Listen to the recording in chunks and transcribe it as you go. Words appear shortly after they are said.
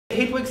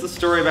Hedwig's the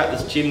story about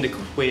this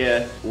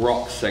genderqueer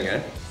rock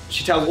singer.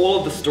 She tells all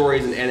of the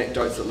stories and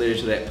anecdotes that led her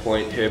to that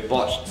point, her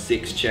botched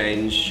sex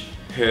change,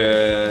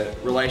 her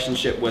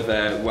relationship with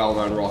a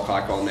well-known rock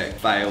icon that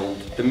failed.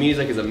 The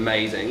music is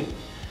amazing,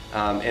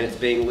 and it's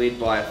being led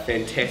by a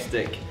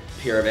fantastic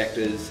pair of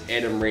actors,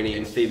 Adam Rennie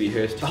and Phoebe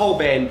Hurst. The whole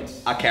band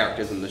are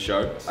characters in the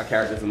show, are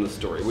characters in the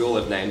story. We all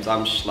have names.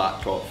 I'm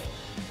Schlatkov,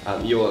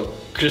 you're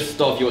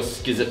Christoph, you're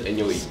Skizip, and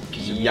you're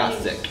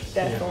Jacek.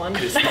 That's the one.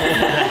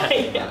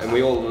 And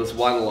we all have this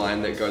one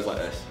line that goes like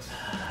this.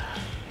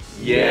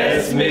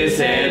 Yes, Miss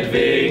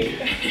Hedwig.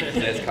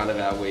 That's kind of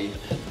how we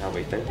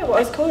think. Yeah, well,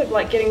 it's cool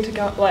like getting to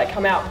go, like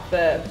come out with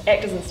the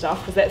actors and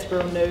stuff, because that's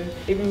real new,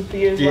 even for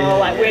you as well.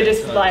 Like we're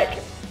just like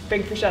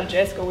being fresh out of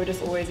jazz school, we're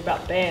just always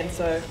about the band,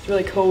 so it's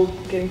really cool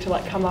getting to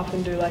like come up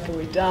and do like a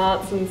wee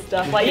dance and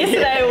stuff. Like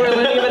yesterday we were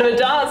learning a bit of a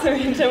dance and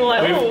we were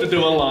like, we have to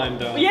do a line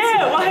dance.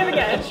 Yeah, we're having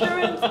an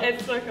instrument.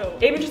 It's so cool.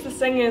 Even just the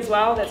singing as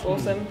well, that's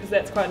awesome, because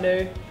that's quite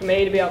new for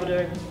me to be able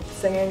to do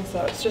singing, so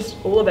it's just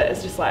all of it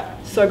is just like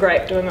so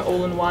great doing it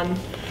all in one. I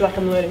feel like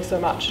I'm learning so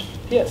much.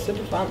 Yeah, it's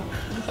super fun.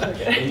 It's so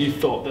good. And you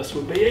thought this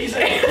would be easy.